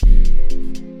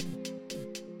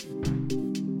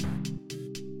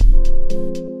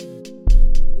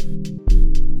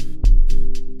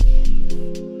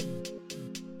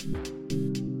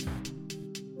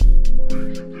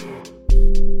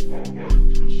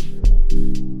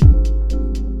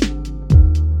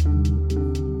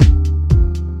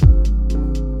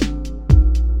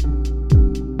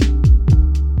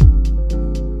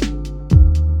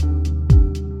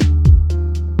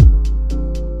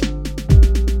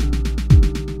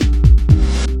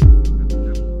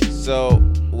So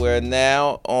we're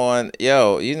now on.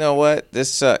 Yo, you know what?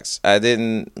 This sucks. I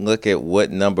didn't look at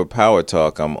what number Power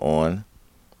Talk I'm on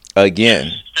again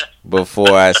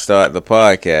before I start the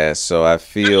podcast. So I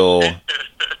feel bad.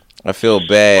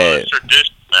 Well, it's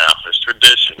tradition now. It's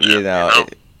tradition now, You know?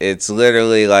 It's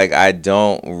literally like I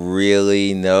don't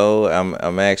really know.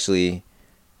 I'm actually,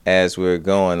 as we're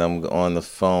going, I'm on the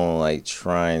phone like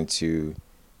trying to.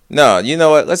 No, you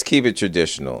know what? Let's keep it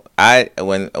traditional.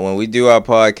 When we do our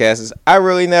podcasts, I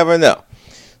really never know.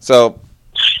 So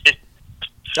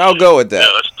I'll go with that.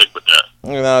 Yeah, let's stick with that.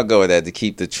 And I'll go with that to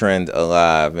keep the trend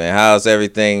alive, man. How's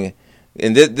everything?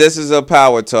 And this is a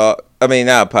power talk. I mean,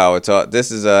 not a power talk.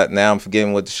 This is now I'm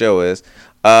forgetting what the show is.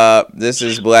 This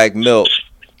is BlackMilk,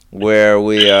 where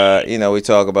we we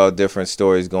talk about different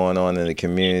stories going on in the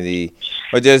community,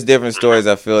 or just different stories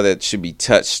I feel that should be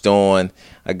touched on.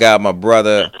 I got my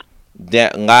brother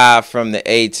live from the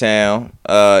A-Town,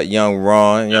 Young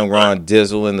Ron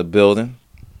Dizzle in the building.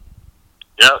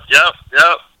 Yep.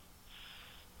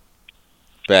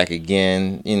 Back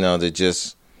again, to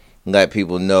just let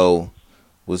people know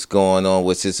what's going on,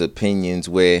 what's his opinions,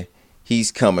 where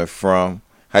he's coming from.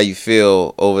 How you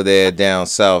feel over there down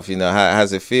south?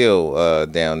 How's it feel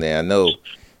down there? I know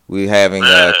we're having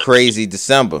a crazy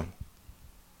December.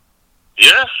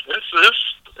 Yeah,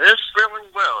 it's feeling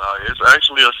well out here. It's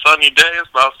actually a sunny day. It's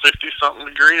about 50-something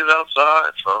degrees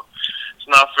outside, so it's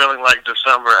not feeling like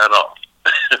December at all.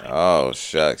 Oh,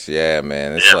 shucks. Yeah,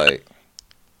 man. It's like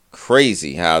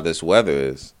crazy how this weather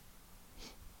is.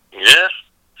 Yeah,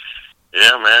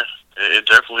 man. It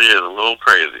definitely is a little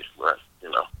crazy, but,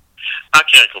 I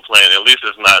can't complain. At least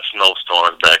it's not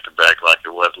snowstorms back to back like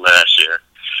it was last year.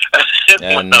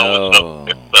 I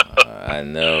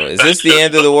know. Is this the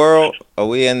end of the world? Are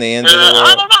we in the end of the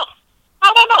world?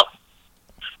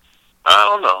 I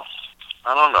don't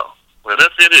know. But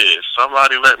if it is,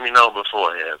 somebody let me know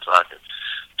beforehand so I can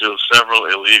do several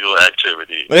illegal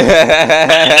activities.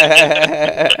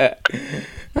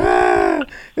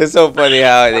 It's so funny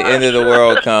how at the end of the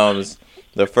world comes.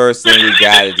 The first thing we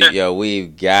got to do,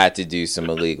 we've got to do some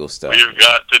illegal stuff. We've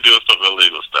got to do some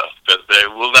illegal stuff because they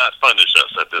will not punish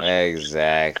us at this point.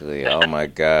 Exactly. Oh, my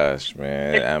gosh,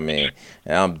 man. I mean,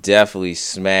 I'm definitely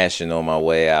smashing on my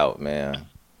way out, man.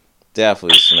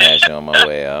 Definitely smashing on my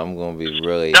way out. I'm going to be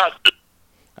really...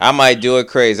 I might do it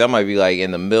crazy. I might be, like,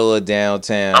 in the middle of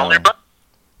downtown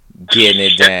getting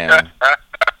it down.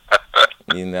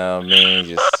 You know what I mean?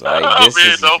 Just like,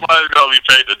 nobody's going to be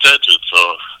paying attention,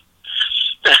 so...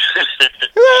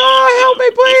 help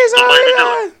me, please!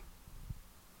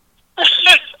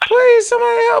 Please,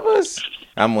 somebody help us!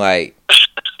 I'm like,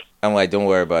 don't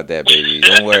worry about that, baby.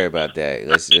 Don't worry about that.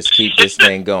 Let's keep this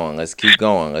thing going. Let's keep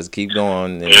going and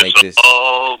make this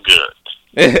all good.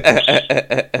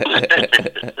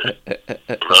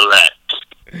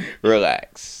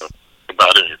 Relax.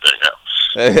 About anything else.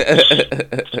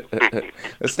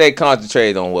 Let's stay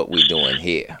concentrated on what we're doing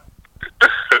here.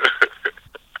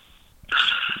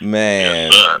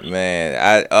 Man.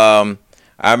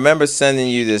 I remember sending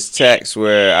you this text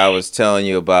where I was telling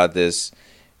you about this.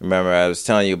 Remember, I was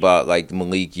telling you about like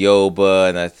Malik Yoba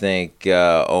and I think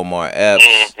Omar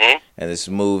Epps and this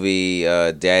movie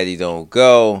Daddy Don't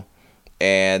Go,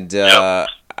 and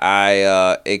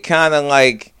it kind of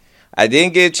like I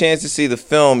didn't get a chance to see the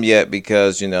film yet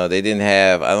because they didn't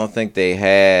have. I don't think they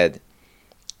had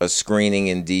a screening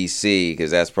in DC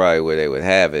because that's probably where they would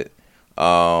have it.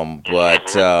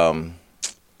 But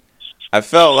I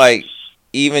felt like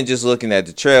even just looking at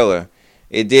the trailer,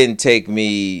 it didn't take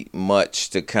me much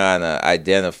to kind of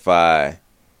identify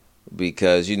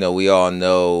because, we all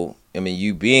know, I mean,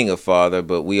 you being a father,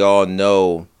 but we all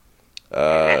know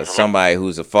somebody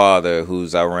who's a father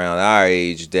who's around our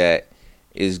age that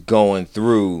is going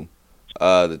through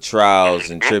the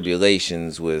trials and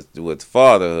tribulations with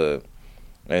fatherhood.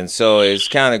 And so it's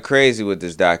kind of crazy with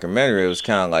this documentary. It was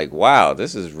kind of like, wow,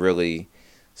 this is really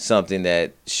something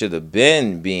that should have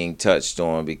been being touched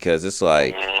on because it's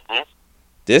like,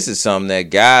 this is something that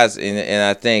guys, and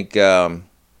I think,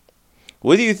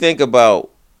 what do you think about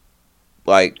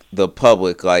like the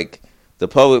public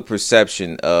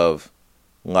perception of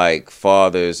like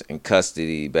fathers and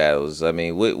custody battles? I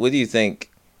mean, what do you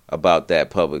think about that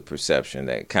public perception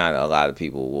that kind of a lot of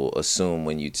people will assume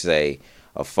when you say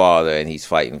a father and he's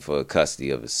fighting for custody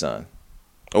of his son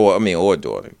or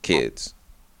daughter, kids?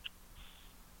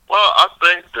 Well, I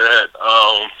think that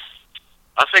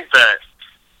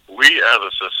we as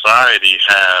a society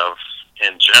have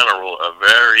in general a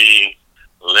very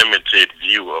limited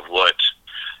view of what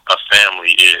a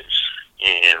family is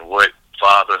and what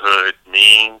fatherhood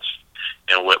means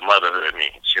and what motherhood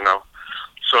means,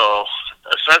 So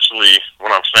essentially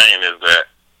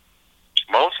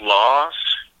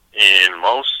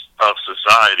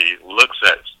society looks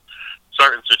at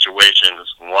certain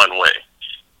situations one way.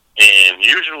 And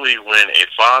usually when a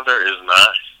father is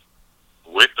not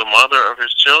with the mother of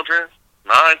his children,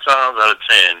 9 times out of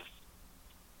 10,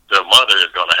 the mother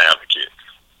is going to have the kid.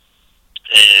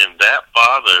 And that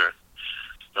father,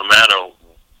 no matter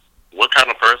what kind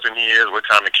of person he is, what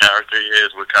kind of character he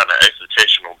is, what kind of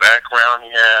educational background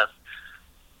he has,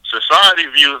 society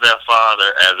views that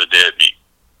father as a deadbeat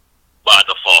by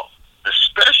default,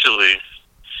 especially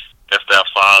if that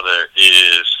father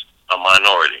is a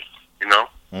minority, you know?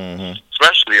 Mm-hmm.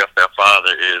 Especially if that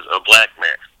father is a black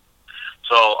man.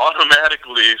 So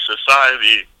automatically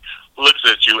society looks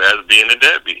at you as being a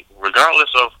deadbeat, regardless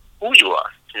of who you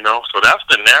are, you know? So that's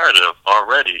the narrative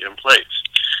already in place.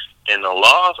 And the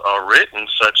laws are written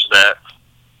such that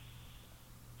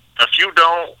if you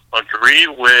don't agree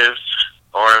with,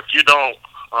 or if you don't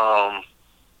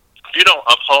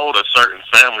uphold a certain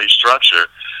family structure,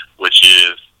 which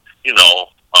is, you know,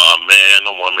 a man,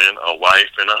 a woman, a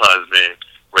wife, and a husband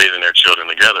raising their children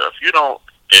together, if you don't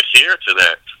adhere to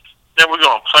that, then we're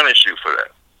going to punish you for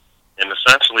that. And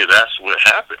essentially that's what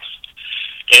happens.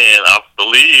 And I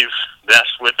believe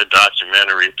that's what the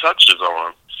documentary touches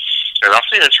on. And I've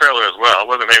seen a trailer as well. I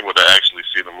wasn't able to actually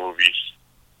see the movie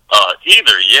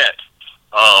either yet.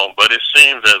 But it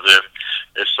seems as if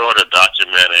it's sort of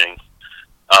documenting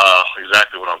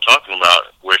exactly what I'm talking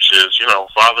about, which is, you know,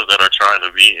 fathers that are trying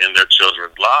to be in their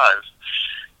children's lives,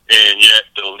 and yet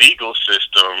the legal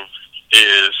system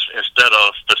is, instead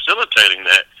of facilitating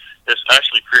that, it's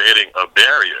actually creating a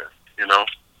barrier, you know.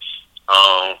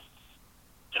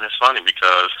 And it's funny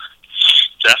because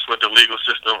that's what the legal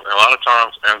system a lot of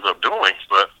times ends up doing,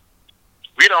 but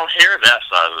we don't hear that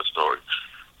side of the story.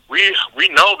 We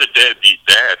know the deadbeat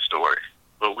dad story,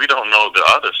 but we don't know the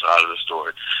other side of the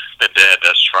story. The dad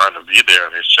that's trying to be there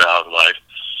in his child's life.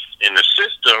 And the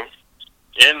system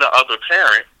and the other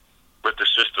parent, with the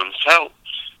system's help,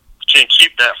 can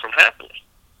keep that from happening.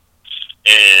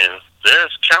 And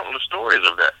there's countless stories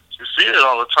of that. You see it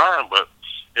all the time, but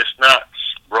it's not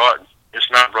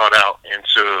brought out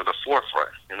into the forefront,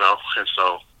 you know. And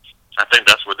so I think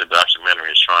that's what the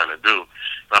documentary is trying to do.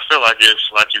 And I feel like it's,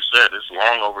 like you said, it's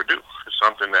long overdue. It's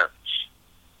something that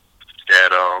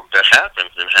happens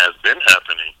and has been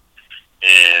happening,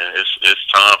 and it's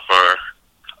time for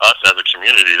us as a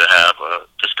community to have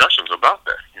discussions about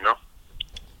that, you know.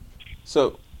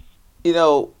 So, you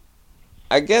know,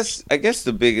 I guess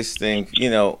the biggest thing, you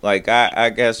know, like I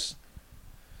guess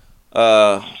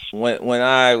when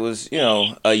I was, you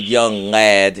know, a young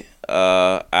lad,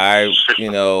 I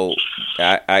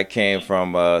came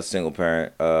from a single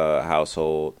parent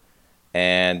household,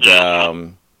 and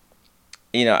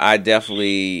you know, I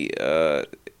definitely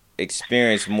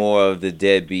experienced more of the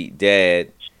deadbeat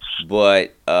dad,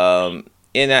 but and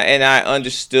I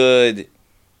understood.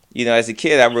 You know, as a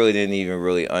kid, I really didn't even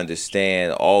really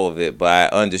understand all of it, but I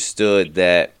understood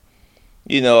that,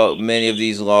 you know, many of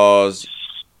these laws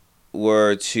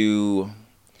were to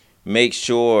make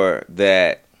sure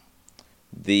that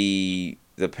the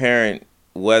parent,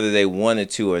 whether they wanted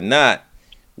to or not,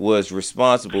 was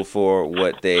responsible for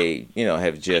what they, you know,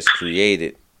 have just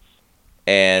created.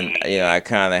 And, you know, I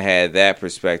kind of had that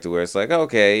perspective where it's like,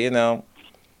 okay, you know,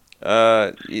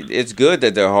 it's good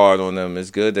that they're hard on them. It's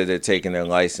good that they're taking their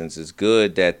license. It's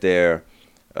good that they're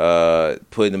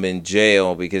putting them in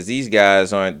jail because these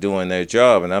guys aren't doing their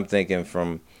job. And I'm thinking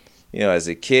from, you know, as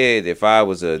a kid, if I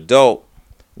was an adult,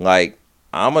 like,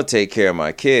 I'm going to take care of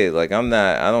my kid. Like, I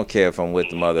don't care if I'm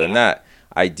with the mother or not.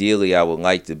 Ideally, I would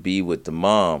like to be with the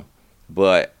mom.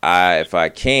 But if I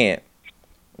can't,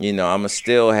 you know, I'm going to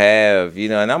still have, you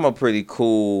know, and I'm a pretty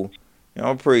cool, you know,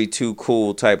 I'm a pretty too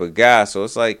cool type of guy. So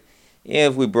it's like, yeah,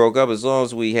 if we broke up, as long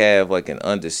as we have like an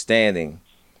understanding,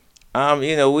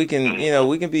 you know, we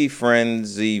can be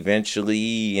friends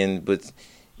eventually, but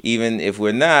even if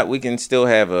we're not, we can still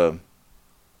have a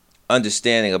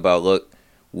understanding about, look,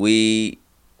 we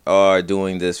are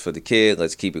doing this for the kid.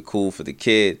 Let's keep it cool for the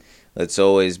kid. Let's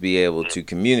always be able to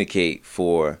communicate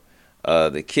for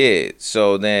the kid.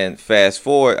 So then fast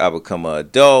forward, I become an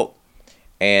adult,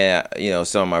 and, you know,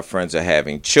 some of my friends are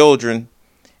having children,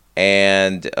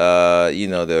 and, you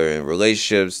know, they're in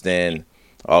relationships. Then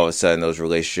all of a sudden those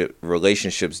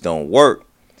relationships don't work.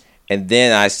 And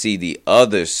then I see the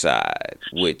other side,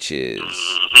 which is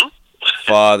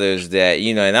fathers that,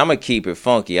 you know, and I'm going to keep it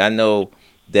funky. I know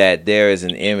that there is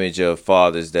an image of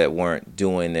fathers that weren't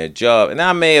doing their job. And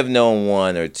I may have known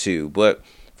one or two, but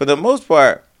for the most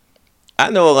part, I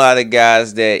know a lot of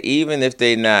guys that even if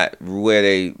they're not where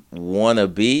they want to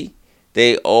be,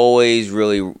 they always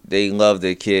they love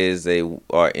their kids. They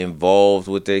are involved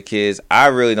with their kids. I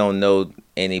really don't know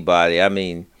anybody. I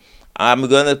mean, I'm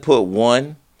gonna put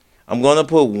one. I'm gonna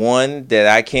put one that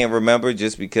I can't remember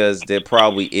just because there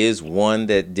probably is one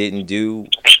that didn't do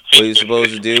what he was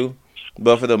supposed to do.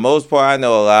 But for the most part, I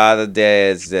know a lot of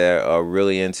dads that are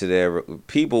really into their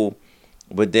people,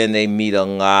 but then they meet a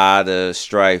lot of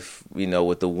strife,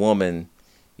 with the woman.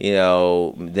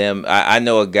 I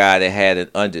know a guy that had an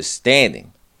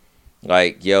understanding.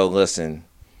 Like, yo, listen,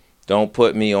 don't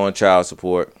put me on child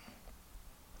support.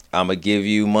 I'm going to give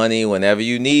you money whenever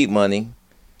you need money.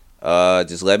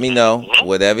 Just let me know.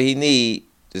 Whatever he need,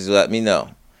 just let me know.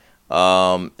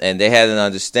 And they had an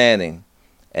understanding.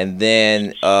 And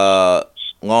then,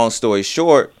 long story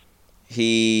short,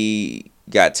 he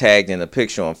got tagged in a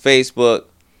picture on Facebook.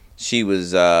 She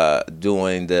was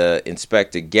doing the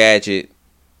Inspector Gadget,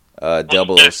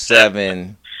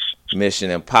 007, Mission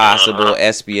Impossible,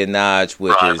 espionage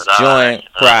with his joint,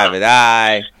 Private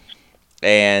Eye,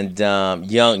 and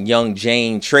young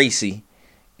Jane Tracy.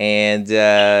 And,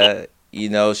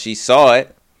 she saw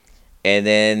it. And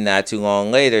then not too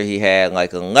long later, he had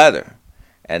like a letter.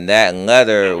 And that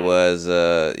letter was,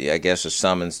 I guess, a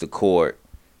summons to court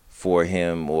for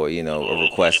him, or, a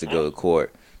request to go to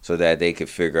court so that they could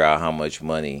figure out how much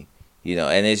money,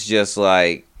 And it's just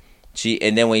like,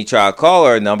 and then when he tried to call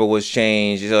her number was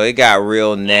changed. So it got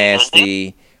real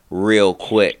nasty real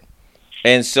quick.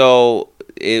 And so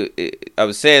I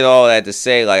was saying all that to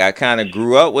say, like, I kind of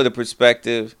grew up with a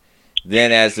perspective.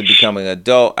 Then as to becoming an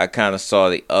adult, I kind of saw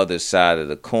the other side of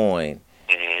the coin.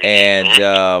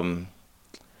 And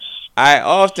I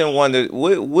often wonder,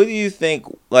 what do you think?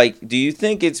 Like, do you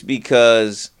think it's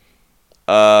because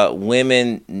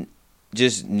women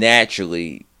just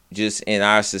naturally, just in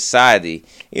our society,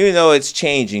 even though it's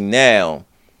changing now,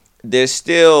 there's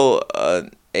still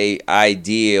a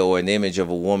idea or an image of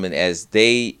a woman as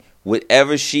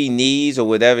whatever she needs or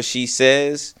whatever she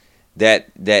says,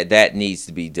 that needs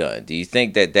to be done. Do you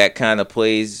think that kind of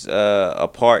plays a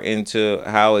part into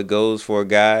how it goes for a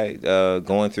guy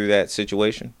going through that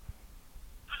situation?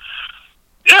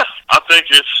 Yeah, I think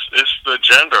it's the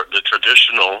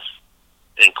traditional,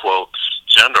 in quotes,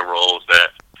 gender roles that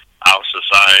our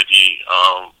society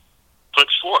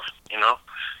puts forth.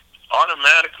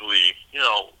 Automatically,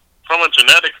 from a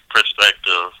genetic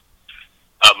perspective,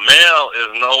 a male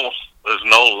is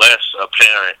no less a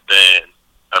parent than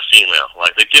a female.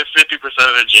 Like, they get 50%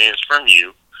 of the genes from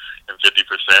you and 50%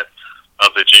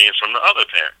 of the genes from the other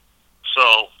parent.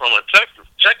 So from a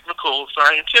technical,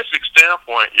 scientific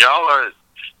standpoint, y'all are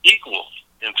equal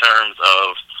in terms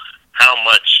of how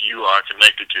much you are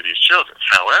connected to these children.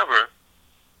 However,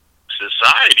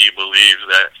 society believes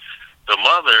that the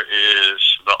mother is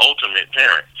the ultimate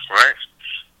parent, right?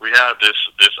 We have this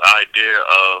idea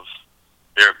of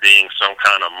there being some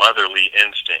kind of motherly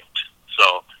instinct.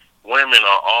 So women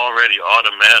are already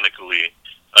automatically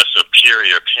a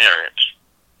superior parent,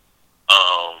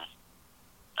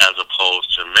 as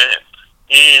opposed to men.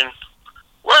 And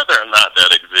whether or not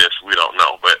that exists, we don't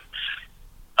know. But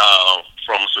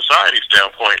from a society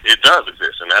standpoint, it does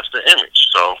exist, and that's the image.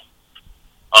 So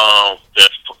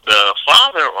the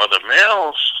father or the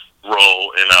male's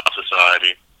role in our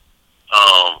society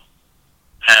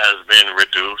has been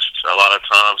reduced a lot of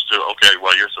times to, okay,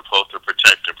 well, you're supposed to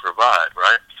protect and provide,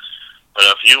 right? But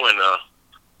if you and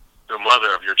the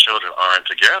mother of your children aren't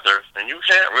together, then you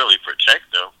can't really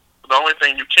protect them. The only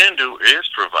thing you can do is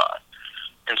provide.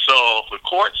 And so the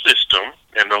court system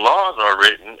and the laws are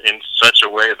written in such a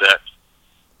way that,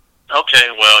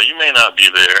 okay, well, you may not be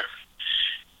there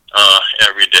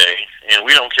every day, and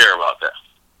we don't care about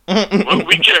that. What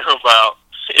we care about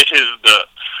is the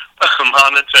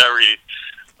monetary,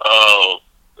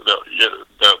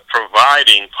 the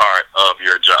providing part of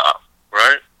your job,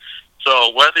 right?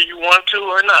 So whether you want to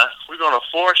or not, we're going to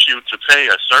force you to pay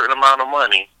a certain amount of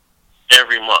money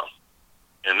every month.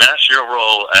 And that's your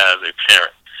role as a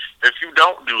parent. If you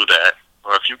don't do that,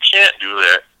 or if you can't do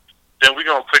that, then we're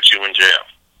going to put you in jail.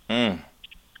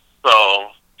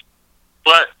 So,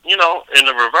 but, in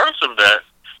the reverse of that,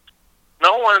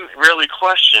 no one really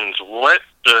questions what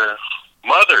the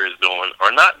mother is doing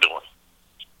or not doing.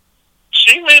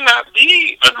 She may not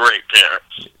be a great parent.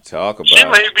 She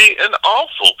may be an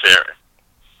awful parent.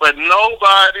 But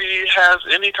nobody has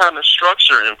any kind of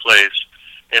structure in place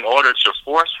in order to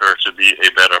force her to be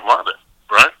a better mother,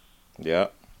 right? Yeah.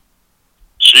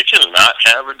 She can not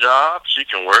have a job. She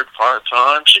can work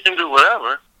part-time. She can do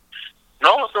whatever.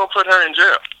 No one's going to put her in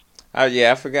jail. Oh,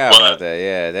 yeah, I forgot about that.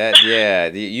 Yeah,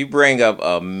 you bring up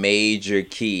a major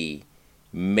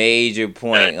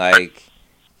point, like,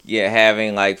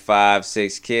 having like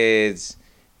 5-6 kids,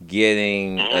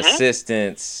 getting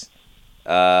assistance,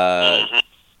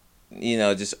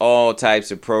 just all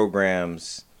types of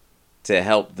programs to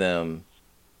help them,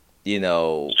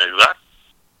 Exactly.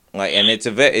 like, and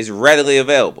it's readily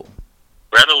available.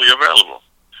 Readily available.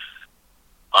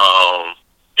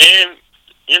 And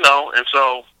and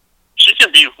so she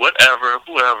can be whatever,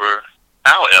 whoever,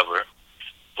 however,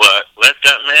 but let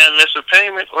that man miss a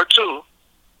payment or two,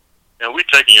 and we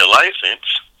taking your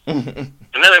license. And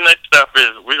then the next step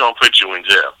is we're gonna put you in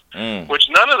jail. Which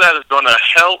none of that is gonna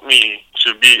help me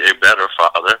to be a better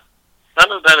father.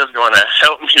 None of that is gonna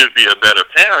help me to be a better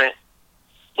parent.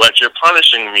 But you're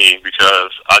punishing me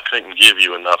because I couldn't give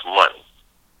you enough money.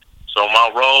 So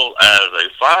my role as a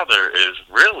father is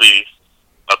really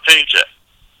a paycheck.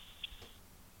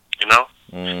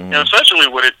 And essentially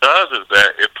what it does is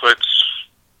that it puts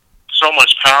so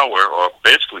much power, or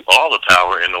basically all the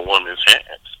power, in the woman's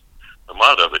hands, the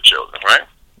mother of the children, right?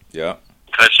 Yeah.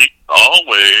 Because she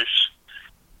always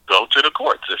go to the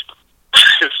court system.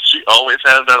 She always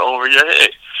has that over your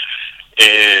head.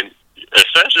 And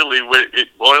essentially what it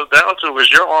boils down to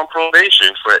is you're on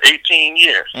probation for 18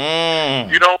 years.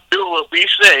 You don't do what we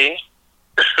say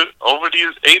over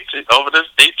this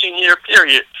 18-year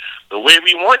period the way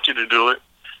we want you to do it,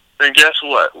 then guess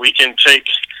what? We can take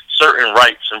certain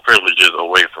rights and privileges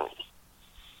away from you.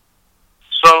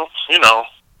 So,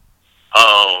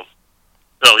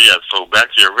 so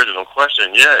back to your original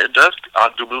question, it does. I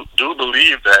do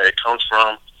believe that it comes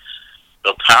from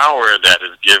the power that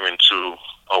is given to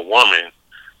a woman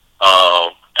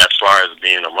as far as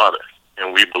being a mother.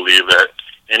 And we believe that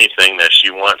anything that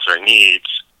she wants or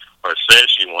needs, or says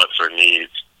she wants or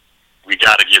needs, we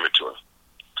got to give it to her.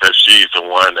 Because she's the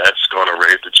one that's going to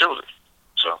raise the children.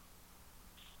 So,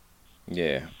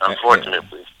 yeah,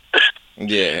 unfortunately,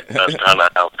 that's kind of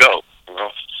how it goes.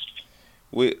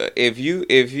 If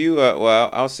you well,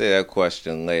 I'll say that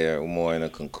question later, more in a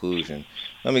conclusion.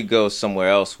 Let me go somewhere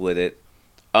else with it.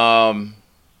 What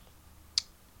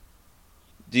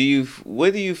do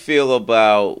you feel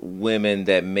about women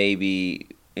that maybe,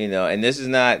 and this is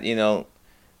not,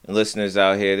 listeners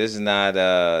out here, this is not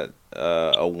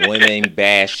a women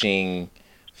bashing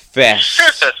fest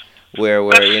where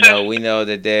we know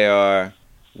that there are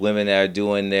women that are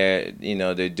doing they're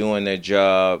doing their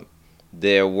job,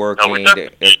 they're working. No,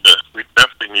 we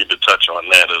definitely need to touch on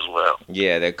that as well.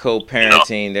 Yeah, they're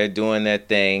co-parenting, they're doing their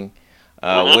thing.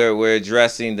 We're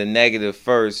addressing the negative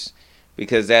first,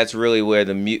 because that's really where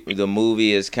the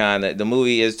movie is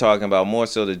talking about more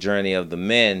so the journey of the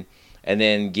men, and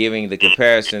then giving the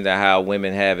comparison to how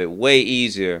women have it way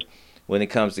easier when it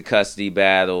comes to custody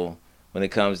battle, when it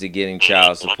comes to getting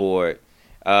child support,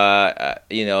 when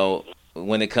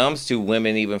it comes to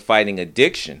women even fighting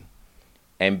addiction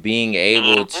and being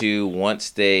able to, once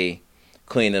they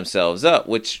clean themselves up,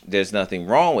 which there's nothing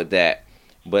wrong with that.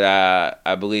 But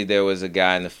I believe there was a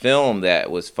guy in the film that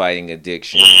was fighting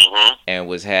addiction and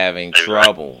was having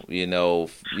trouble,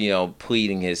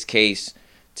 pleading his case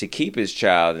to keep his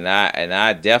child. And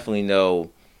I definitely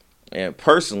know,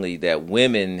 personally, that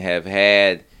women have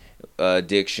had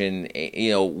addiction,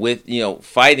 with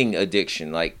fighting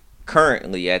addiction, like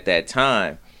currently at that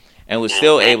time, and was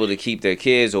still able to keep their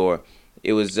kids, or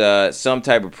it was some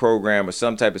type of program or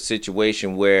some type of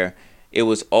situation where it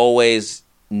was always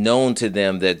known to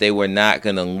them that they were not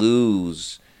going to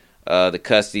lose the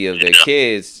custody of their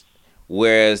kids,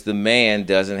 whereas the man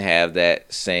doesn't have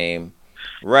that same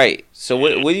right. So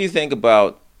what do you think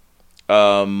about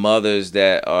mothers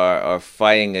that are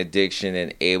fighting addiction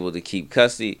and able to keep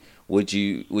custody? Would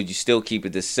you still keep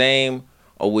it the same,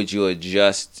 or would you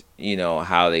adjust,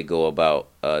 how they go about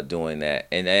doing that?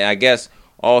 And I guess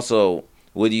also,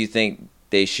 what do you think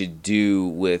they should do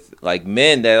with like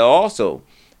men that are also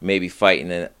maybe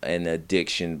fighting an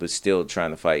addiction but still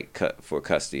trying to fight for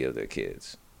custody of their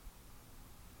kids?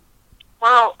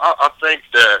 Well, I think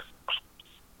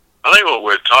what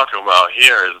we're talking about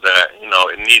here is that,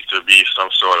 it needs to be some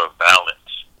sort of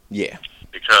balance. Yeah.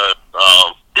 Because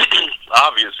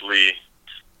obviously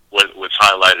what's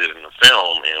highlighted in the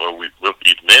film and what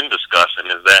these men discussing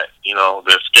is that,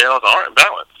 the scales aren't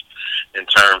balanced in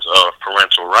terms of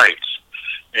parental rights.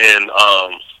 And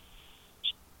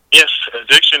if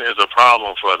addiction is a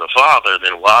problem for the father,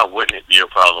 then why wouldn't it be a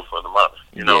problem for the mother?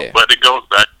 Yeah. But it goes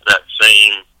back to that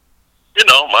same,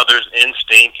 mother's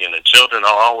instinct, and the children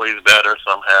are always better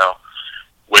somehow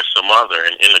with the mother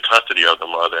and in the custody of the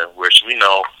mother, which we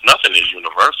know nothing is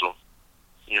universal.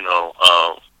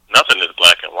 Nothing is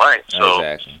black and white. So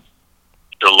exactly.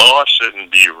 The law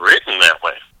shouldn't be written that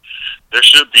way. There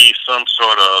should be some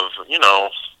sort of,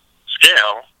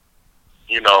 scale,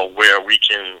 where we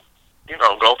can,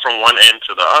 go from one end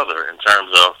to the other in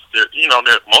terms of,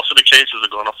 most of the cases are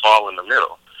going to fall in the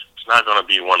middle. It's not going to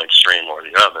be one extreme or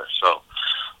the other. So,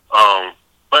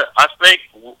 but I think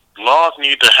laws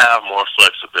need to have more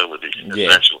flexibility,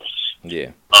 essentially.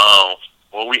 Yeah.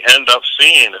 What we end up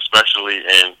seeing, especially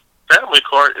in family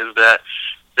court, is that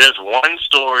there's one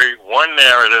story, one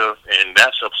narrative, and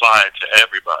that's applied to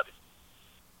everybody.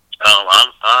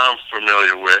 I'm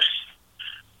familiar with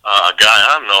a guy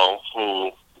I know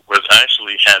who was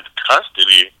actually had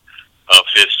custody of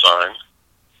his son,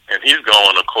 and he's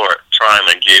going to court trying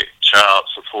to get child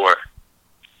support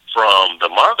from the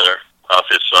mother of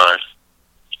his son.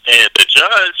 And the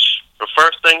judge, the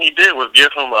first thing he did was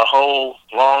give him a whole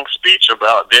long speech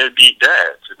about deadbeat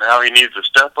dads, and now he needs to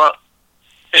step up.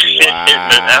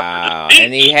 Wow.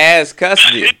 And he has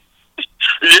custody.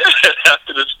 Yeah,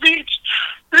 after the speech,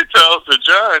 he tells the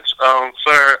judge,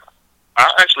 sir,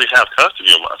 I actually have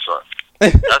custody of my son.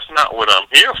 That's not what I'm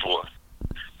here for.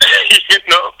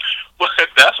 But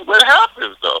that's what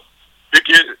happens, though.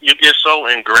 You get so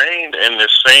ingrained in the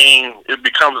same, it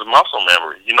becomes muscle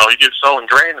memory. You get so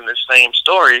ingrained in the same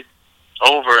story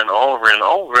over and over and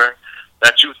over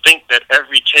that you think that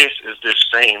every case is this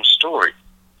same story.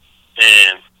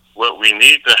 And what we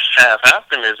need to have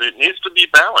happen is it needs to be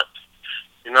balanced.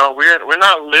 We're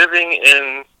not living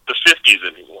in the 50s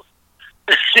anymore.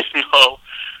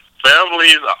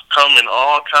 Families come in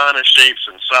all kind of shapes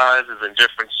and sizes and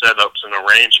different setups and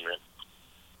arrangements.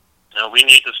 And we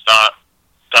need to stop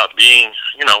being,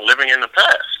 living in the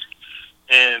past.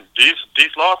 And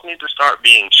these laws need to start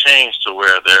being changed to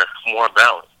where they're more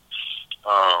balanced.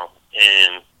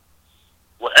 And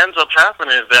what ends up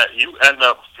happening is that you end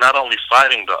up not only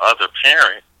fighting the other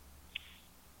parent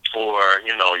for,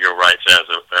 your rights as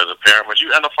a parent, but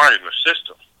you end up fighting the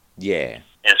system. Yeah.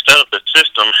 Instead of the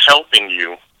system helping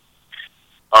you,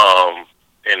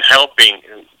 and helping,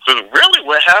 because really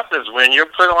what happens when you're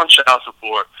put on child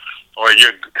support or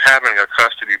you're having a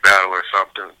custody battle or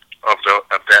something of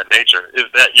that nature is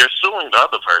that you're suing the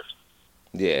other person.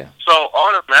 Yeah. So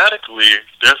automatically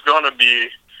there's going to be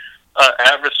an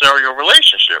adversarial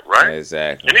relationship, right?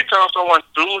 Exactly. Anytime someone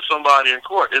sues somebody in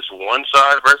court, it's one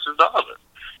side versus the other.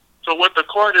 So what the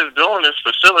court is doing is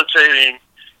facilitating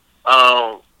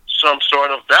some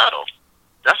sort of battle.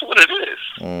 That's what it is.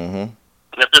 Mm-hmm.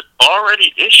 And if there's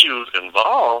already issues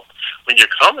involved when you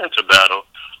come into battle,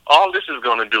 all this is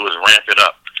going to do is ramp it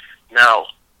up. Now,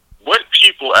 what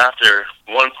people after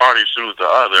one party sues the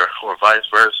other or vice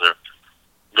versa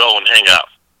go and hang out?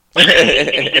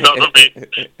 You know what I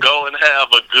mean? Go and have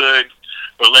a good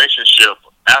relationship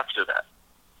after that.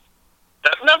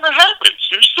 That never happens.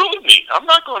 You sued me. I'm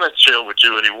not going to chill with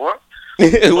you anymore.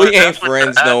 We ain't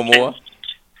friends no more.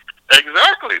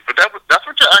 Exactly. But that's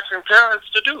what you're asking parents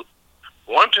to do.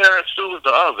 One parent sues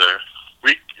the other.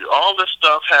 All this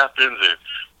stuff happens, and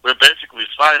we're basically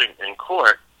fighting in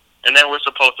court, and then we're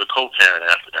supposed to co-parent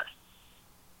after that.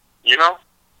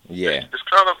 Yeah. It's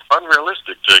kind of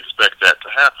unrealistic to expect that to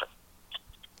happen.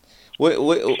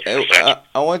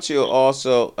 I want you to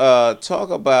also talk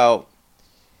about,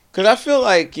 because I feel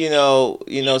like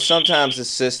sometimes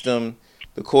the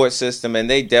court system, and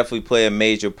they definitely play a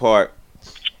major part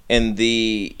in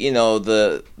the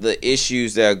the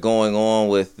issues that are going on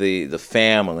with the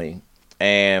family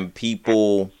and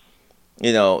people,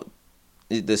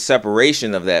 the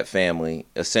separation of that family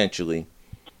essentially.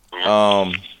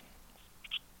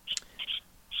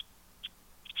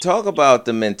 Talk about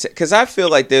the because I feel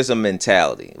like there's a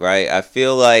mentality, right? I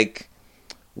feel like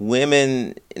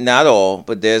women, not all,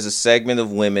 but there's a segment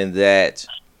of women that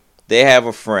they have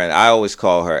a friend. I always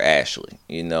call her Ashley,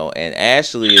 and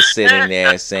Ashley is sitting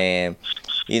there saying,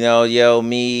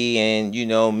 me and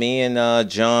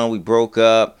John, we broke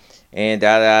up and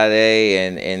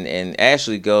and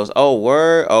Ashley goes, oh,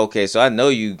 word? Okay, so I know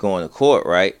you going to court,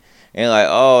 right? And like,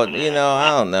 oh,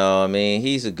 I don't know. I mean,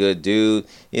 he's a good dude.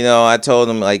 I told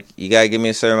him, like, you got to give me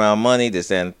a certain amount of money, this,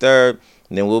 that, and the third,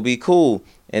 and then we'll be cool.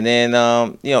 And then,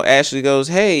 Ashley goes,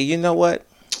 hey, you know what?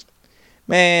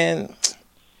 Man,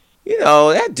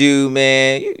 that dude,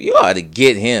 man, you ought to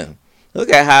get him. Look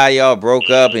at how y'all broke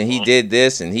up, and he did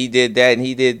this, and he did that, and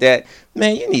he did that.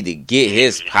 Man, you need to get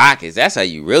his pockets. That's how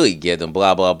you really get him,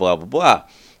 blah, blah, blah, blah, blah.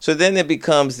 So then it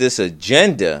becomes this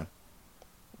agenda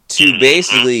to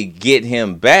basically get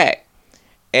him back.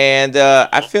 And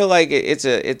I feel like it's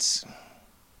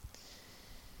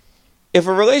if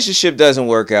a relationship doesn't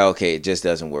work out, okay, it just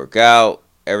doesn't work out.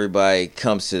 Everybody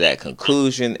comes to that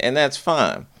conclusion, and that's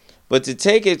fine. But to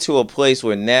take it to a place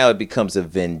where now it becomes a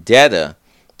vendetta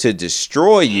to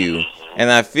destroy you,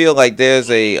 and I feel like there's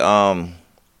a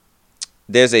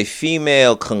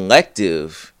female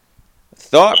collective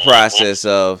thought process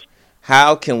of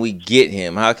how can we get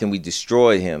him? How can we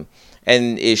destroy him?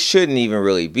 And it shouldn't even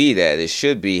really be that. It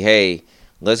should be, hey,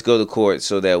 let's go to court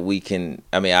so that we can.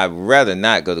 I mean, I'd rather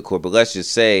not go to court, but let's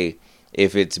just say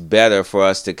if it's better for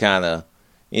us to kind of,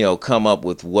 come up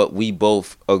with what we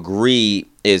both agree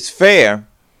is fair,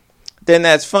 then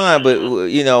that's fine. But,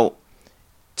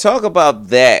 talk about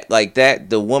that, like that,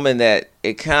 the woman that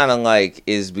it kind of like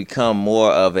is become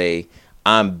more of a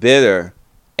I'm bitter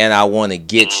and I want to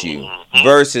get you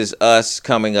versus us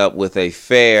coming up with a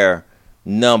fair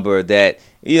number that,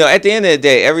 at the end of the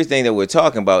day, everything that we're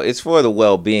talking about is for the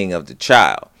well-being of the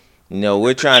child.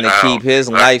 We're trying to keep his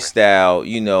lifestyle,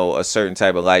 a certain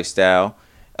type of lifestyle.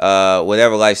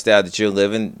 Whatever lifestyle that you're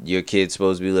living, your kid's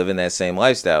supposed to be living that same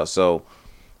lifestyle. So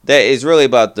that is really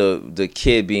about the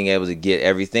kid being able to get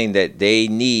everything that they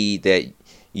need that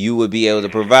you would be able to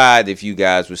provide if you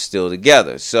guys were still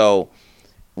together. So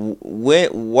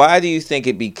why do you think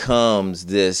it becomes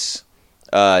this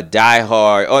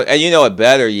diehard, or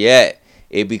better yet,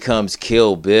 it becomes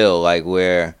Kill Bill, like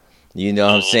where what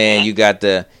I'm saying, you got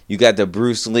the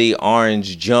Bruce Lee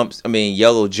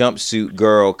yellow jumpsuit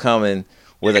girl coming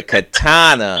with a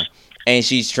katana and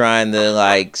she's trying to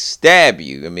like stab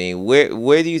you. I mean,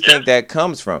 where do you think that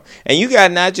comes from? And you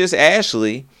got not just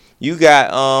Ashley, you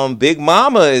got Big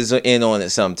Mama is in on it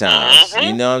sometimes.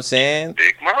 You know what I'm saying?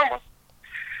 Big Mama.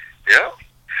 Yeah.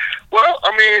 Well,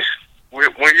 I mean,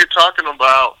 when you're talking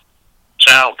about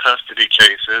child custody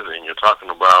cases and you're talking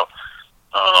about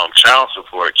child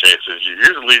support cases, you're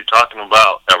usually talking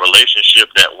about a relationship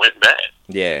that went bad.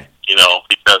 Yeah.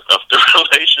 Because if the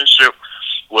relationship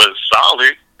was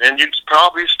solid, then you'd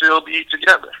probably still be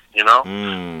together,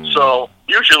 So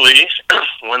usually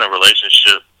when a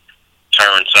relationship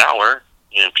turns sour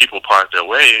and people part their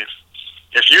ways,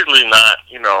 it's usually not,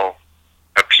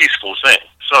 a peaceful thing.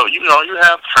 So, you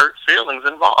have hurt feelings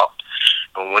involved.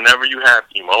 And whenever you have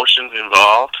emotions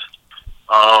involved,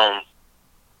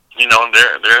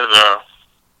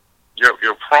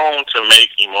 you're prone to make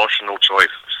emotional choices,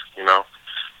 and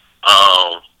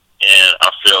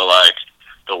I feel like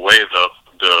the way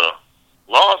the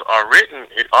laws are written,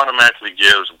 it automatically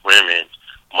gives women,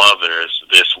 mothers,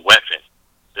 this weapon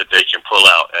that they can pull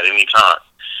out at any time.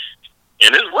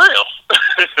 And it's real.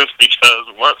 Because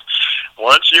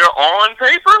once you're on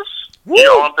papers,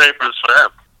 you're on papers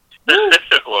forever.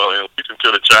 Well, at least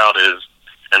until the child is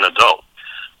an adult.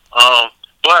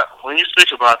 But when you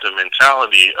speak about the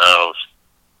mentality of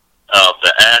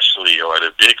the Ashley or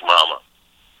the Big Mama,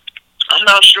 I'm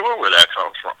not sure where that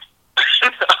comes from.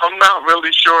 I'm not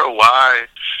really sure why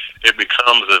it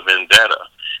becomes a vendetta.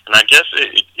 And I guess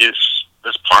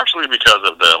it's partially because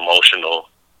of the emotional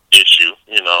issue,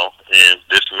 and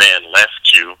this man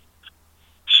left you.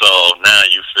 So now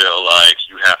you feel like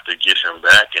you have to get him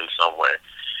back in some way.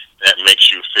 That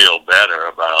makes you feel better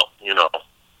about,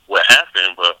 what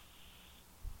happened. But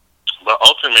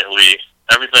ultimately,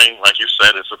 everything, like you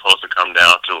said, is supposed to come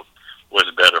down to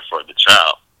what's better for the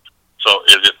child. So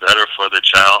is it better for the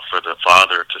child for the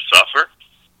father to suffer?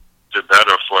 Is it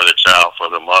better for the child for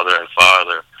the mother and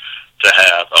father to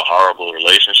have a horrible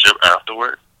relationship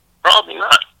afterward? Probably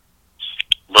not.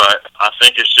 But I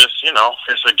think it's just,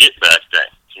 it's a get back thing.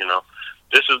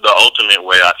 This is the ultimate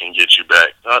way I can get you back.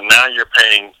 Now you're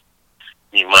paying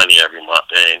me money every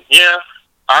month. And yeah,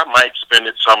 I might spend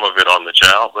some of it on the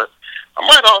child, but I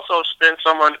might also spend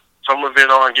some of it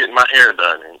on getting my hair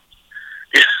done and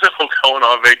going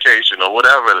on vacation or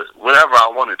whatever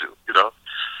I want to do, But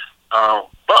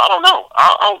I don't know.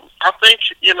 I think,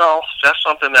 that's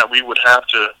something that we would have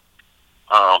to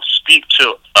speak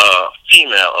to a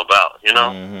female about,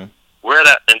 where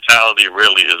that mentality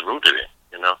really is rooted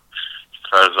in,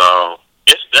 because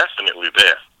it's definitely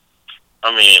there.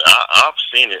 I mean, I've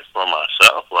seen it for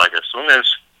myself. Like, as soon as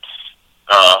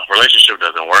relationship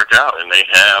doesn't work out and they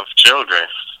have children,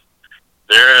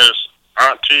 there's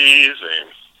aunties and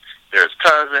there's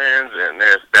cousins and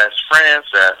there's best friends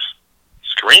that's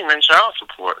screaming child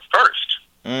support first.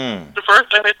 The first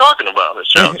thing they're talking about is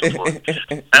child support.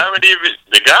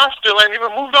 The guy still ain't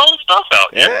even moved all the stuff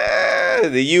out yet. Yeah,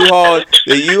 the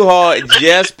U-Haul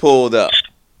just pulled up.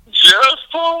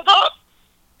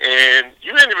 And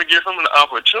you didn't even give him an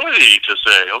opportunity to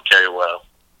say, okay, well,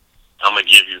 I'm going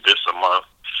to give you this a month,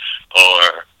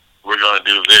 or we're going to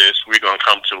do this, we're going to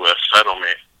come to a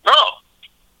settlement. No,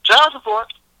 child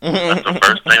support. That's the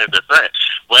first thing that they're saying.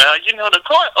 Well, the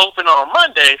court opened on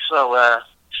Monday, so I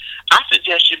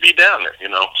suggest you be down there,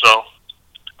 So,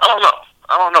 I don't know.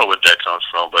 I don't know what that comes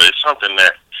from, but it's something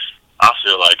that I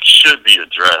feel like should be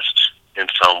addressed in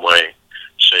some way,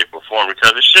 shape, or form,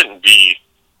 because it shouldn't be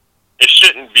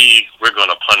we're going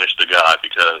to punish the guy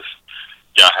because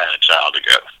y'all had a child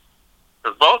together.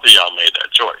 Because both of y'all made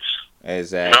that choice.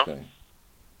 Exactly. You know?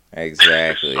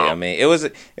 Exactly. So, I mean, it was a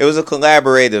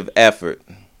collaborative effort.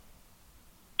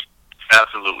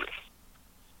 absolutely.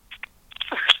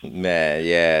 Man,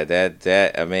 yeah,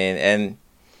 that I mean, and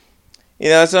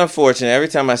it's unfortunate. Every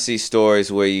time I see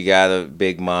stories where you got a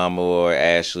Big Mama or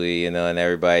Ashley, and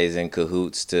everybody's in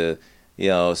cahoots to,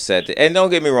 set the, and don't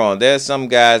get me wrong, there's some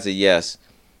guys that yes,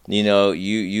 I know a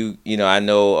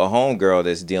homegirl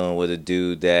that's dealing with a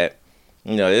dude that,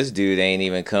 this dude ain't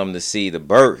even come to see the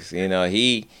birth.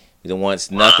 He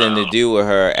wants nothing to do with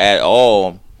her at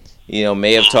all.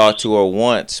 May have talked to her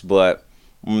once, but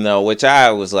which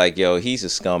I was like, yo, he's a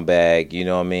scumbag. You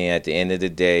know what I mean? At the end of the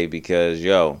day, because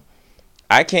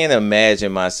I can't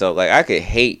imagine myself like I could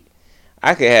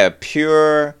have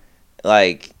pure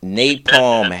like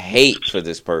napalm hate for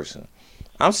this person.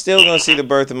 I'm still gonna see the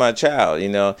birth of my child,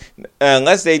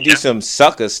 unless they do some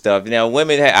sucker stuff.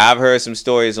 Women, I've heard some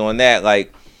stories on that,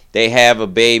 like they have a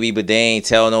baby, but they ain't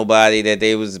tell nobody that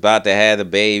they was about to have a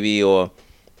baby, or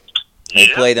they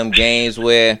play them games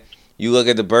where you look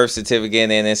at the birth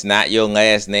certificate and it's not your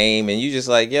last name, and you just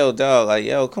like, yo, dog, like,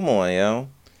 yo, come on, yo.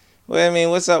 Well, I mean,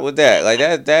 what's up with that? Like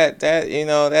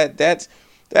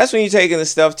that's when you're taking the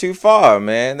stuff too far,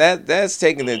 man. That's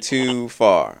taking it too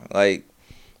far. Like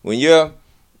when you're,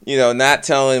 not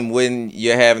telling when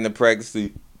you're having the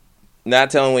pregnancy,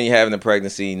 not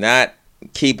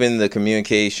keeping the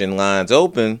communication lines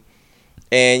open.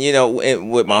 And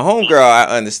with my homegirl, I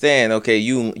understand. Okay,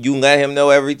 you let him know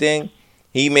everything.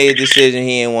 He made a decision.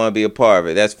 He didn't want to be a part of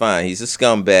it. That's fine. He's a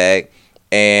scumbag,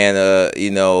 and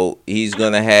he's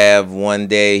gonna have one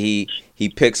day. He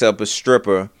picks up a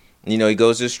stripper. He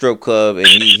goes to a strip club and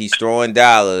he's throwing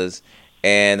dollars,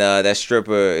 and that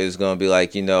stripper is gonna be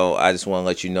like, I just want to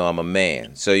let you know I'm a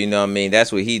man. So what I mean,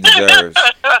 that's what he deserves.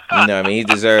 What I mean, he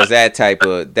deserves that type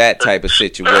of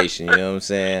situation. You know what I'm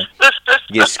saying?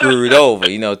 Get screwed over.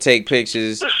 Take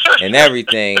pictures and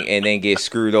everything, and then get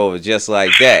screwed over just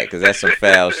like that, because that's some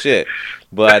foul shit.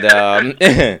 But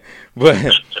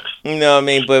but what I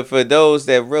mean. But for those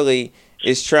that really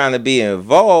is trying to be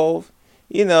involved,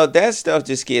 that stuff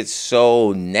just gets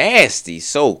so nasty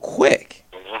so quick.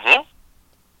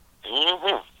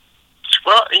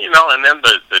 Well, and then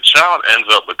the child ends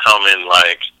up becoming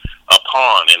like a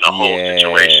pawn in the whole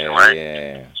situation, right?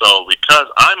 Yeah. So because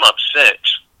I'm upset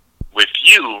with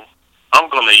you, I'm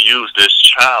going to use this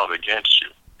child against you.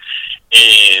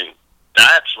 And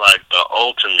that's like the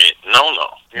ultimate no-no,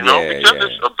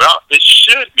 because it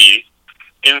should be,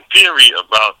 in theory,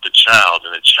 about the child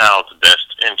and the child's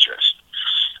best interest.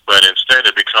 But instead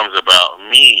it becomes about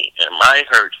me and my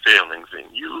hurt feelings,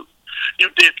 and you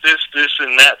did this,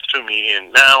 and that to me,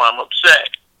 and now I'm upset.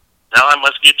 Now I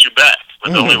must get you back.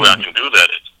 But the only way I can do that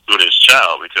is through this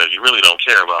child, because you really don't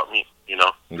care about me,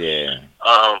 Yeah.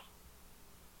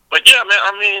 But yeah, man,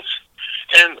 I mean,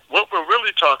 and what we're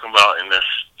really talking about in the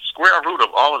square root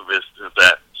of all of this is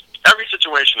that every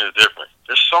situation is different.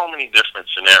 There's so many different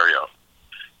scenarios.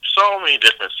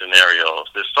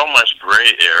 There's so much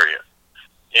gray area.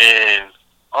 And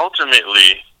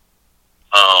ultimately,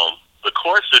 the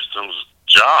court system's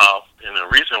job, and the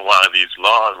reason why these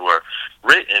laws were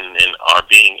written and are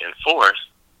being enforced,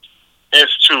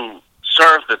 is to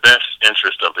serve the best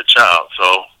interest of the child.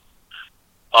 So,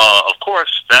 of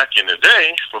course, back in the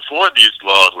day, before these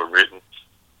laws were written,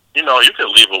 you could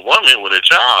leave a woman with a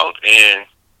child, and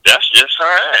that's just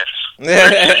her ass.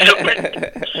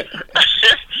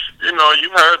 You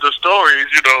heard the stories,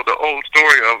 the old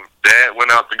story of dad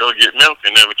went out to go get milk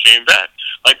and never came back.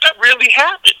 Like, that really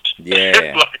happened.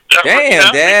 Yeah. Like,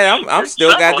 damn, Dad, I'm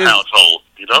still got this. Household,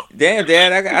 Damn,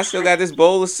 Dad, I still got this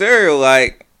bowl of cereal.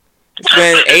 Like, it's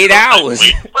been 8 hours.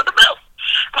 Waiting for the milk.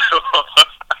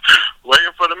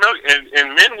 Waiting for the milk.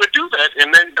 And men would do that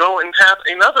and then go and have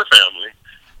another family,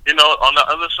 on the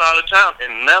other side of town,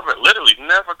 and literally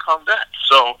never come back.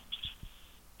 So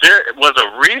there was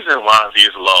a reason why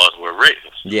these laws were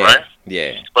written, right?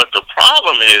 Yeah. But the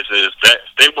problem is that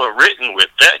they were written with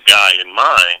that guy in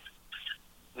mind,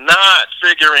 not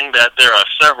figuring that there are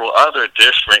several other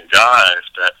different guys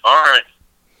that aren't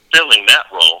filling that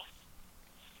role,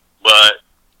 but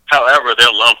however,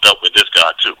 they're lumped up with this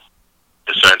guy too,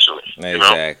 essentially.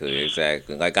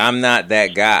 Exactly. Like, I'm not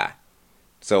that guy,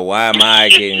 so why am I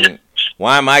getting stabbed?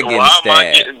 Why am I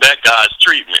getting that guy's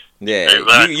treatment? Yeah,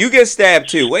 exactly. you get stabbed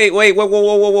too. Wait, whoa.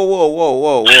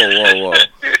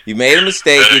 You made a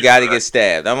mistake. You got to get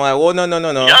stabbed. I'm like, well, no. You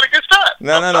got to get stabbed.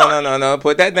 No.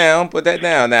 Put that down.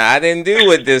 Now, I didn't do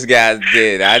what this guy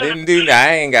did. I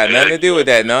ain't got nothing to do with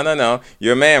that. No.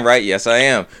 You're a man, right? Yes, I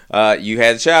am. You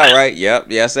had a child, right? Yep.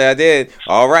 Yes, I did.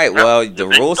 All right. Well, the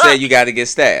rule said you got to get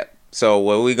stabbed. So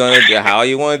what are we gonna do? How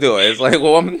you want to do it? It's like,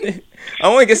 well, I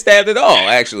want to get stabbed at all,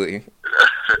 actually.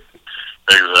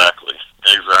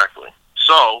 Exactly.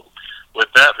 So, with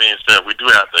that being said, we do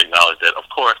have to acknowledge that, of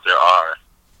course,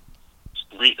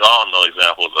 we all know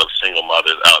examples of single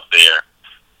mothers out there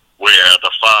where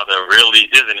the father really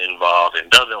isn't involved and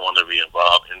doesn't want to be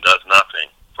involved and does nothing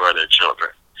for their children.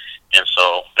 And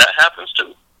so that happens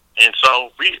too. And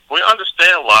so we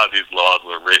understand why these laws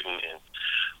were written and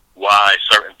why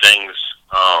certain things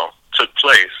took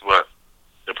place. But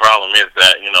the problem is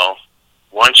that,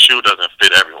 one shoe doesn't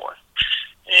fit everyone.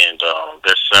 And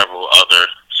there's several other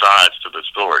sides to the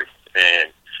story.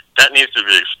 And that needs to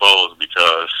be exposed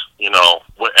because,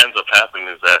 what ends up happening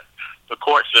is that the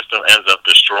court system ends up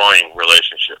destroying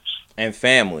relationships. And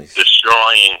families.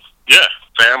 Destroying,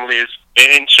 families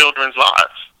and children's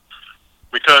lives.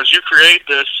 Because you create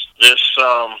this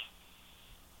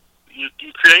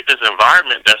you create this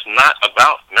environment that's not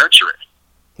about nurturing.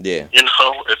 Yeah.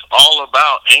 It's all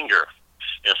about anger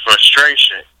and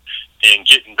frustration and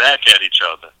getting back at each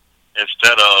other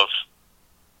instead of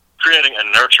creating a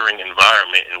nurturing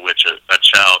environment in which a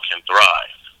child can thrive.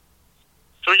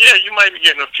 So you might be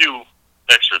getting a few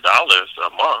extra dollars a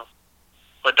month,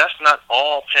 but that's not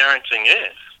all parenting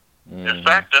is. Mm-hmm. In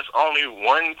fact, that's only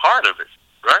one part of it,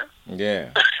 right?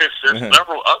 Yeah. There's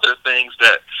several other things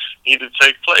that need to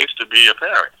take place to be a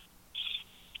parent.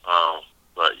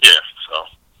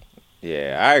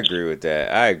 Yeah, I agree with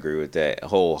that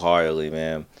wholeheartedly,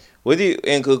 man.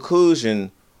 In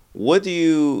conclusion, what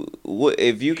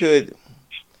if you could,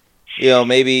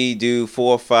 maybe do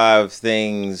 4 or 5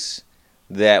 things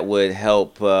that would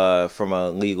help from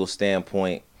a legal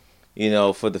standpoint,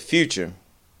 for the future,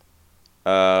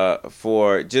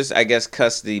 for just, I guess,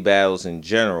 custody battles in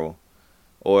general,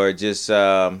 or just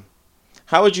how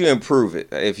would you improve it?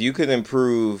 If you could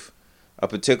improve a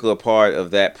particular part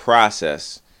of that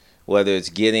process, whether it's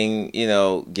getting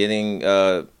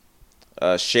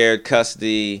shared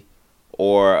custody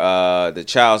or the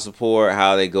child support,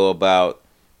 how they go about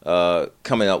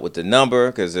coming up with the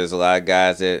number, because there's a lot of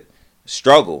guys that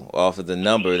struggle off of the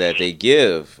number that they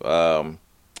give.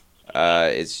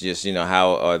 It's just,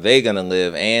 how are they going to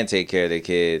live and take care of their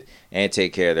kid and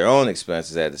take care of their own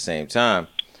expenses at the same time?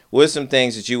 What are some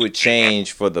things that you would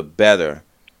change for the better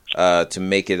to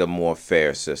make it a more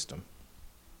fair system?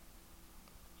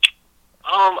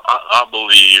 I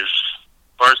believe,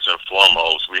 first and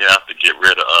foremost, we have to get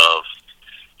rid of,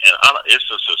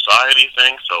 it's a society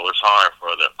thing, so it's hard for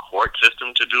the court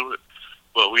system to do it,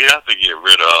 but we have to get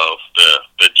rid of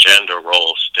the gender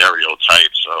role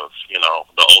stereotypes of,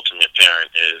 the ultimate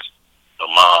parent is the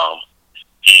mom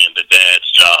and the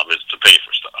dad's job is to pay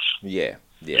for stuff. Yeah.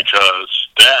 Because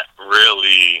that's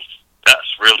really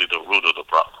the root of the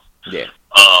problem. Yeah.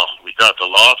 Because the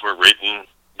laws were written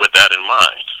with that in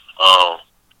mind.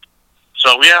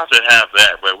 So we have to have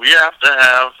that, but we have to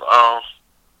have,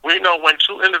 when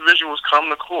 2 individuals come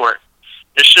to court,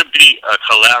 it should be a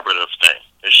collaborative thing.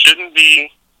 It shouldn't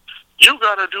be, you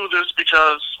got to do this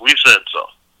because we said so,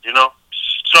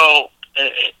 So,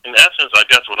 in essence, I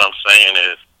guess what I'm saying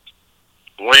is,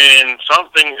 when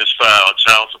something is filed,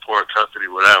 child support, custody,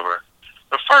 whatever,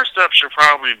 the first step should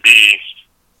probably be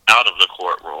out of the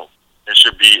courtroom. It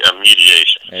should be a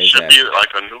mediation. Exactly. It should be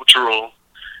like a neutral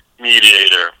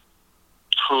mediator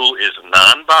who is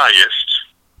non-biased,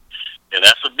 and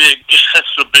that's a big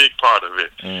part of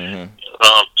it. Mm-hmm.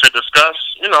 To discuss,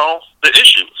 the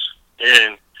issues.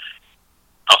 And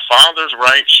a father's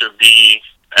right should be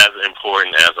as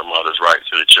important as a mother's right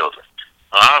to the children.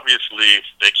 Obviously,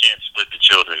 they can't split the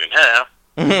children in half,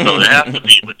 so they have to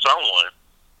be with someone.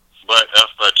 But if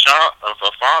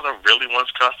a father really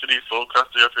wants full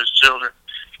custody of his children,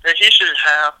 then he should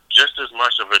have just as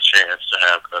much of a chance to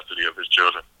have custody of his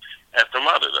children as the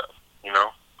mother does.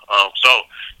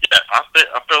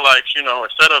 I feel like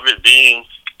instead of it being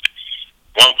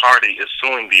one party is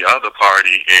suing the other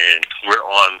party and we're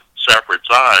on separate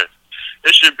sides,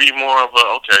 it should be more of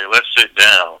okay, let's sit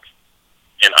down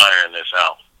and iron this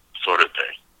out sort of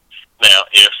thing. Now,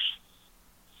 if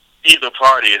either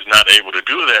party is not able to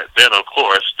do that, then of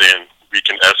course, then we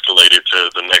can escalate it to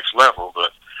the next level.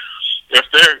 But if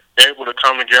they're able to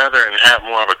come together and have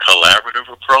more of a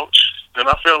collaborative approach, then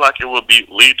I feel like it will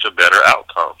lead to better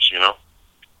outcomes,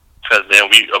 because then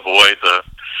we avoid the,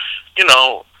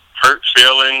 hurt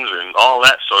feelings and all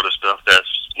that sort of stuff that's,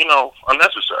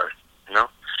 unnecessary,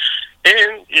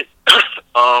 And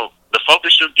the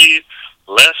focus should be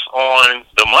less on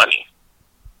the money,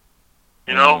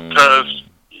 because,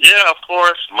 of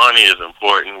course, money is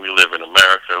important. We live in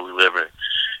America. We live in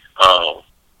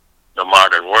the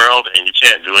modern world, and you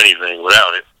can't do anything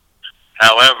without it.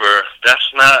 However, that's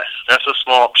a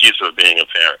small piece of being a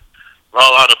parent. There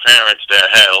are a lot of parents that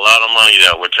had a lot of money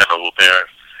that were terrible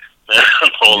parents. There are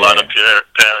a whole lot of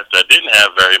parents that didn't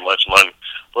have very much money,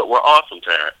 but were awesome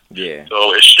parents. Yeah.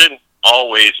 So it shouldn't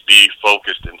always be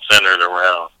focused and centered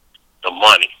around the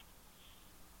money.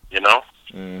 You know?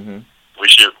 Mm-hmm. We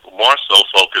should more so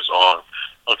focus on,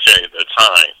 okay, the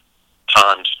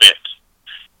time spent.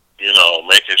 You know,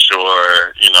 making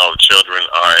sure, you know, children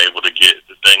are able to get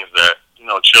the things that, you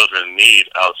know, children need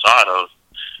outside of,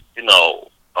 you know,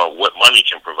 what money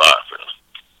can provide for them.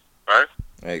 Right?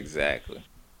 Exactly.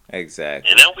 And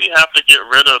then we have to get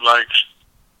rid of, like,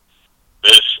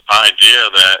 this idea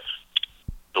that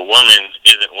the woman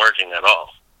isn't working at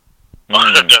all.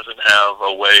 Or doesn't have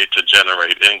a way to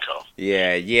generate income.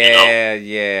 Yeah.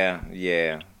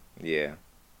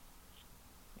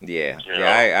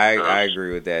 I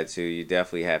agree with that too. You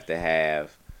definitely have to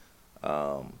have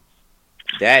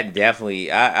that.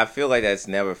 Definitely, I feel like that's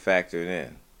never factored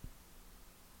in.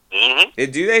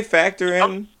 Mm-hmm. Do they factor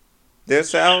in their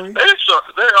salary? They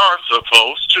are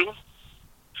supposed to.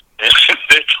 And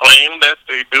they claim that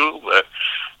they do, but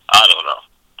I don't know.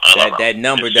 That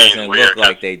number doesn't look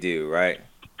like they do, right?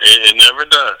 It never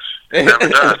does. It never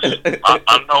does.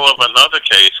 I know of another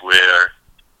case where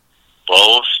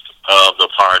both of the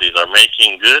parties are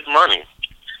making good money.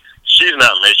 She's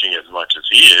not making as much as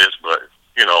he is, but,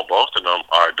 you know, both of them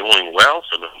are doing well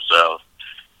for themselves.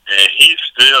 And he's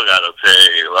still got to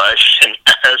pay, like, an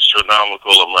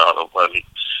astronomical amount of money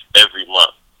every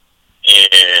month.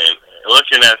 And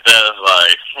looking at that,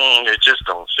 like, it just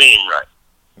don't seem right.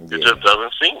 It just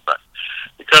doesn't seem right.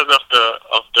 Because if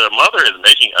the mother is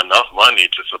making enough money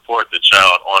to support the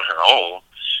child on her own,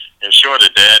 and sure the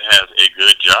dad has a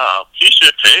good job, he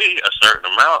should pay a certain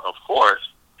amount, of course.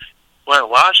 But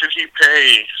why should he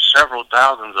pay several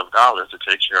thousands of dollars to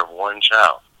take care of one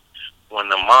child when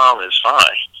the mom is fine,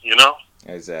 you know?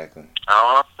 Exactly. I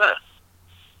don't understand.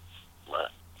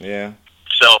 But, yeah.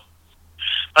 So,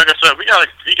 like I said, we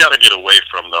gotta get away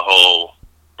from the whole,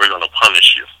 we're gonna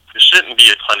punish you. It shouldn't be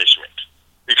a punishment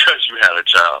because you had a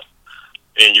child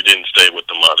and you didn't stay with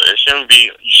the mother. You shouldn't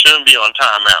be on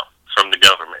timeout from the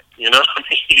government. You know what I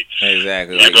mean?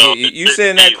 Exactly. Like you sit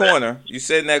in that corner. You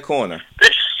sit in that corner.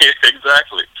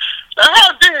 Exactly. Now,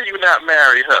 how dare you not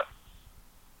marry her?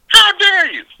 How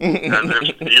dare you? As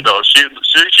if, you know, she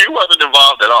wasn't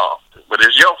involved at all, but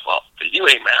it's your fault. You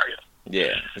ain't married her.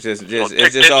 Yeah, it's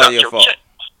just all your fault.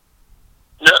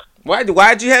 Yeah.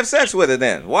 Why'd you have sex with her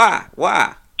then? Why?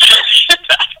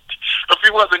 If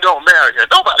he wasn't gonna marry her,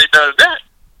 nobody does that.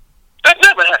 That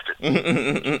never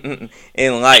happened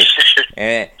in life,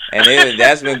 and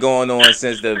that's been going on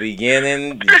since the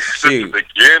beginning. Shoot, the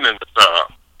beginning of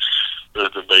time. The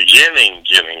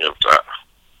beginning of time.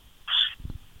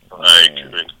 Like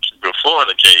before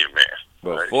the caveman.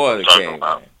 Before the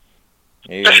caveman.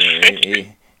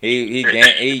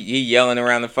 He yelling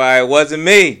around the fire. It wasn't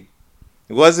me.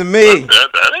 It wasn't me.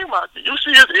 That ain't my. You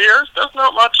see his ears? That's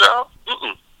not my child.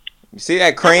 Mm-mm. You see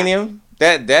that cranium?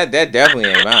 That definitely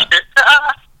ain't mine.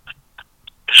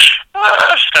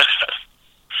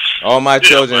 All my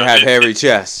children have hairy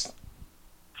chests.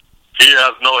 He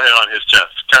has no hair on his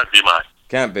chest. Can't be mine.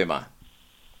 Can't be mine.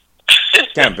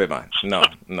 Can't be mine. No,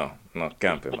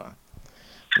 can't be mine.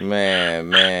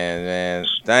 Man.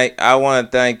 I want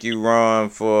to thank you, Ron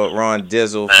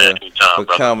Dizzle, for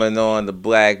coming on the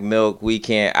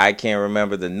BlackMilk. I can't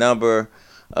remember the number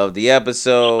of the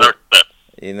episode.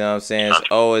 You know what I'm saying? It's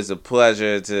always a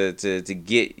pleasure to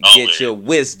get your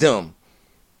wisdom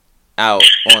out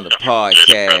on the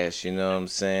podcast. You know what I'm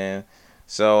saying?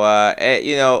 So,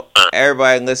 you know,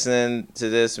 everybody listening to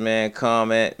this, man,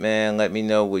 comment, man. Let me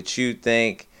know what you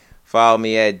think. Follow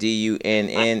me at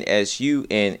DUNNSUNN,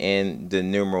 the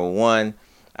numeral 1.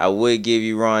 I would give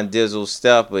you Ron Dizzle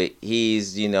stuff, but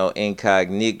he's, you know,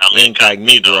 incognito,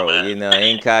 you know,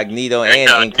 incognito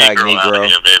and incognito.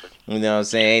 You know what I'm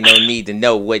saying? Ain't no need to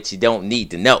know what you don't need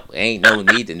to know. Ain't no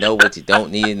need to know what you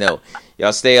don't need to know.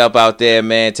 Y'all stay up out there,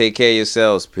 man. Take care of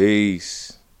yourselves. Peace.